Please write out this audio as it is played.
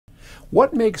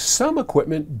What makes some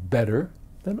equipment better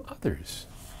than others?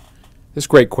 This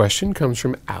great question comes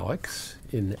from Alex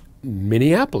in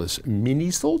Minneapolis,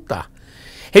 Minnesota.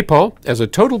 Hey, Paul, as a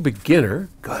total beginner,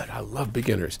 good, I love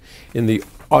beginners, in the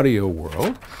audio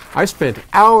world, I spent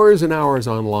hours and hours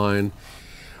online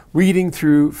reading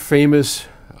through famous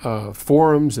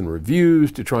forums and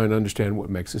reviews to try and understand what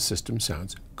makes a system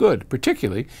sound good,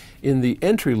 particularly in the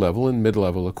entry-level and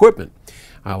mid-level equipment.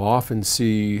 I'll often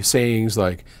see sayings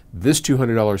like, this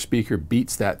 $200 speaker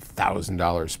beats that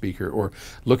 $1,000 speaker, or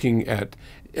looking at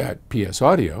PS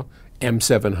Audio,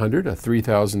 M700, a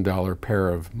 $3,000 pair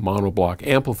of monoblock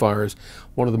amplifiers,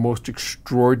 one of the most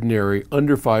extraordinary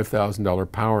under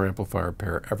 $5,000 power amplifier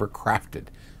pair ever crafted.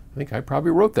 I think I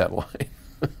probably wrote that line.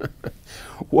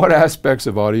 What aspects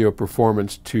of audio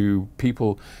performance do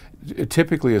people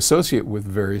typically associate with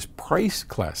various price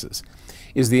classes?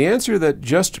 Is the answer that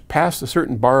just past a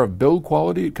certain bar of build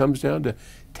quality, it comes down to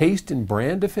taste and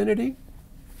brand affinity?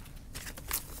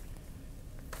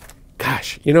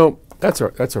 Gosh, you know, that's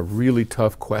a really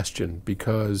tough question,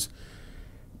 because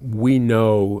we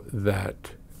know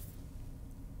that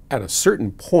at a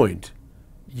certain point,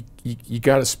 you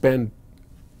got to spend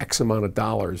X amount of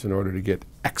dollars in order to get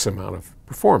X amount of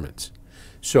performance.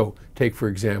 So take, for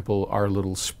example, our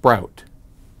little Sprout,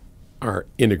 our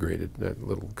integrated, that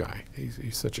little guy.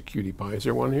 He's such a cutie pie. Is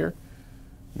there one here?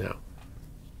 No.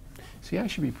 See, I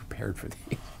should be prepared for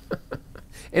these.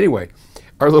 Anyway,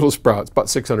 our little Sprout's about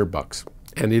 $600,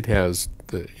 and it has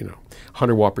the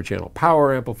 100 watt per channel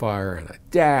power amplifier and a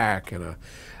DAC and a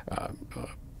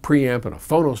preamp and a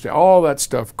phonostat, all that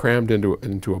stuff crammed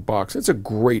into a box. It's a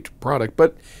great product,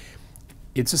 but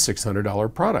it's a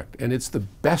 $600 product, and it's the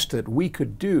best that we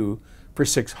could do for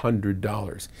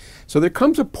 $600. So there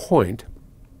comes a point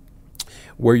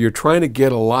where you're trying to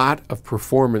get a lot of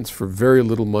performance for very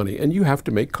little money, and you have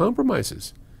to make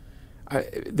compromises.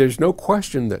 There's no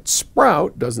question that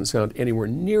Sprout doesn't sound anywhere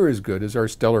near as good as our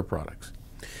Stellar products.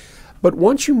 But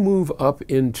once you move up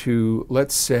into,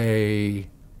 let's say,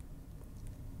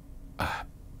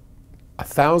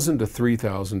 $1,000 to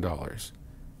 $3,000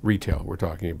 retail, we're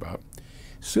talking about,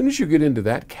 as soon as you get into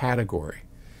that category,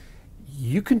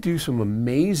 you can do some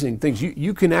amazing things.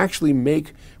 You can actually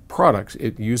make products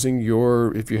using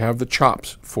if you have the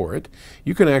chops for it,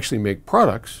 you can actually make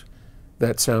products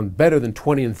that sound better than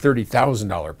 $20,000 and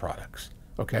 $30,000 products,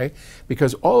 okay?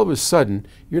 Because all of a sudden,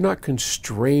 you're not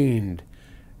constrained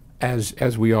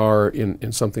as we are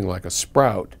in something like a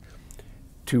Sprout,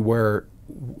 to where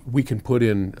we can put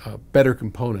in better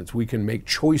components. We can make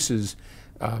choices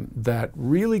that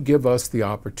really give us the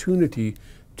opportunity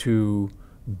to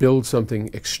build something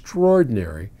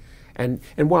extraordinary. And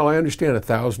while I understand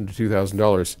 $1,000 to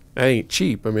 $2,000, that ain't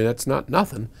cheap. I mean, that's not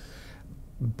nothing.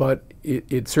 But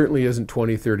it certainly isn't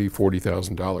 $20,000, $30,000,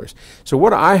 $40,000. So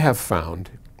what I have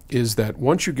found is that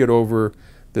once you get over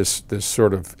this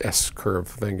sort of S-curve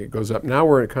thing, it goes up. Now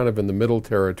we're kind of in the middle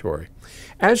territory.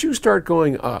 As you start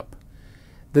going up,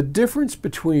 the difference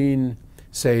between,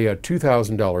 say, a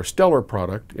 $2,000 Stellar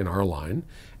product in our line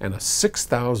and a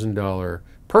 $6,000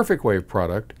 Perfect Wave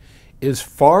product is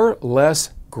far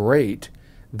less great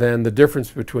than the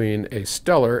difference between a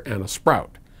Stellar and a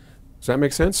Sprout. Does that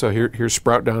make sense? So here's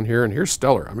Sprout down here, and here's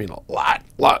Stellar. I mean, a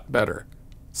lot better,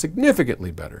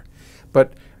 significantly better.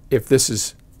 But if this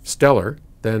is Stellar,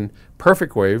 then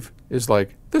Perfect Wave is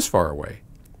like this far away.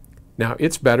 Now,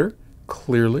 it's better,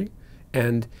 clearly,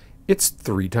 and it's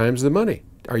 3 times the money.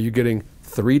 Are you getting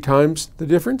 3 times the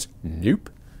difference? Nope.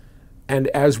 And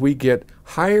as we get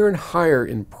higher and higher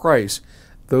in price,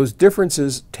 those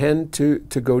differences tend to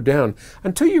go down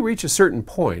until you reach a certain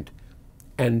point,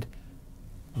 and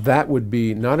that would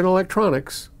be not in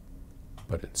electronics,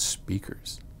 but in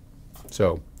speakers.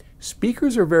 So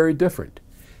speakers are very different.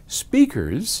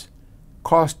 Speakers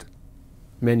cost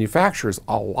manufacturers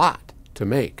a lot to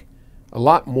make, a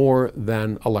lot more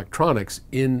than electronics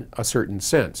in a certain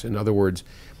sense. In other words,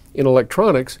 in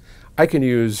electronics, I can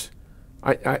use,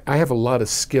 I have a lot of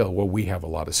skill, well, we have a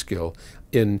lot of skill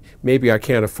in, maybe I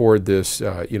can't afford this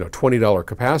 $20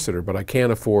 capacitor, but I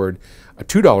can afford a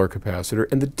 $2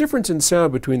 capacitor, and the difference in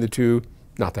sound between the two,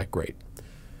 not that great.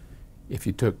 If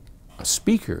you took a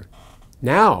speaker,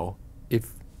 now,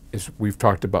 as we've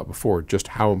talked about before, just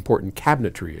how important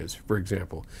cabinetry is, for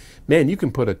example. Man, you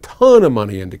can put a ton of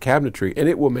money into cabinetry, and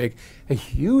it will make a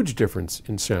huge difference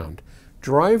in sound.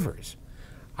 Drivers.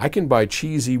 I can buy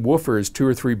cheesy woofers, $2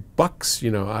 or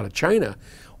 $3, out of China,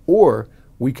 or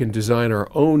we can design our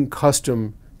own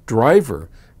custom driver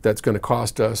that's going to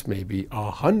cost us maybe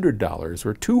 $100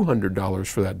 or $200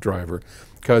 for that driver,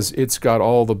 because it's got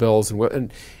all the bells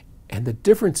and the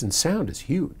difference in sound is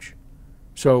huge.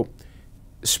 So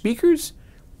speakers,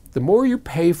 the more you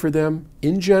pay for them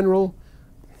in general,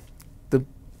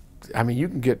 I mean, you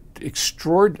can get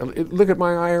extraordinary. Look at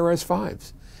my IRS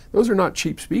 5s. Those are not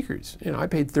cheap speakers. You know, I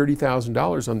paid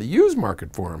 $30,000 on the used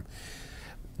market for them.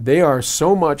 They are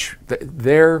so much,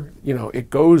 they're, you know,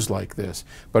 it goes like this.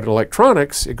 But in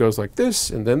electronics, it goes like this,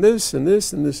 and then this, and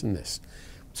this, and this, and this.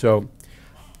 So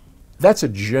that's a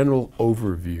general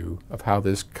overview of how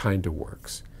this kind of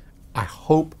works. I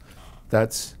hope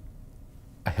that's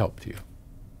a help to you.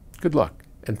 Good luck,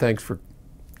 and thanks for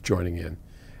joining in.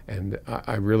 And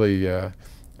I really, I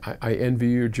envy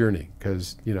your journey,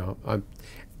 because, you know, I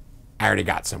already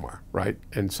got somewhere, right?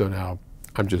 And so now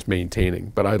I'm just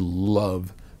maintaining. But I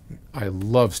love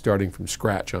starting from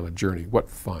scratch on a journey. What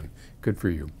fun. Good for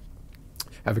you.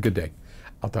 Have a good day.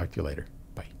 I'll talk to you later.